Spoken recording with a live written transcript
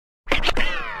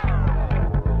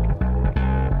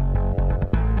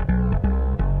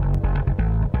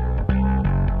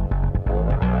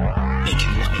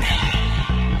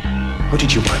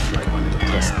did your wife like my little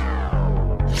present?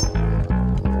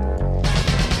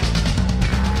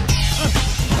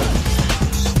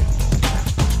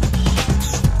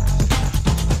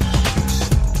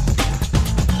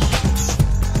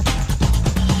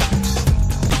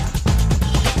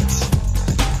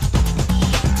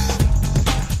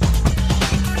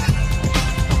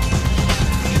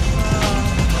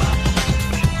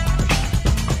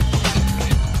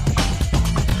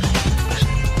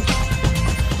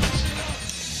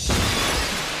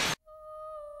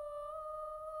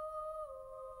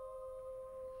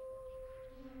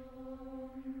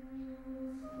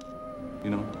 You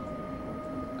know,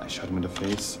 I shot him in the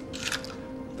face.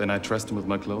 Then I dressed him with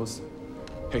my clothes.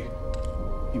 Hey,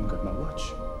 even got my watch.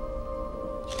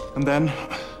 And then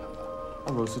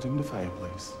I roasted him in the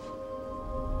fireplace.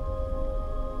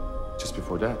 Just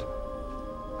before that,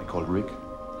 I called Rick,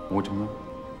 Mortimer.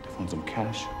 They found some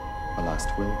cash, my last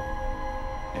will,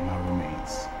 and my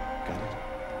remains. Got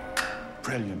it?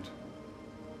 Brilliant.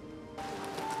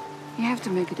 You have to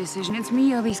make a decision. It's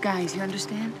me or these guys, you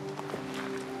understand?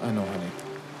 I know, honey.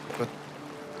 But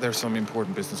there's some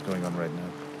important business going on right now.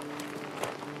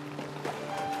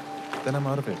 Then I'm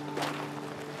out of it.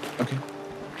 Okay?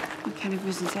 What kind of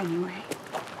business anyway?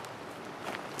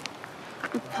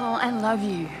 Look, Paul, I love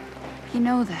you. You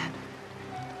know that.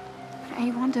 But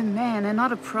I want a man and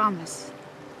not a promise.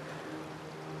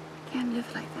 Can't live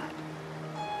like that.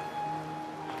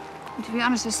 And to be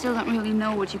honest, I still don't really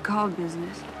know what you call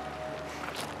business.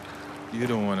 You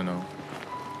don't want to know.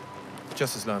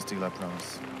 Just his last deal, I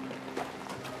promise.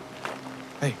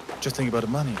 Hey, just think about the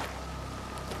money.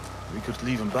 We could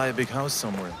leave and buy a big house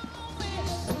somewhere.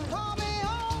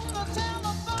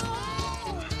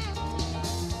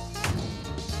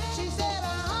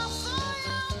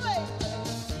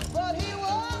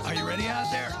 Are you ready out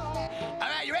there? All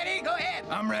right, you ready? Go ahead.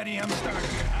 I'm ready. I'm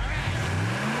starting.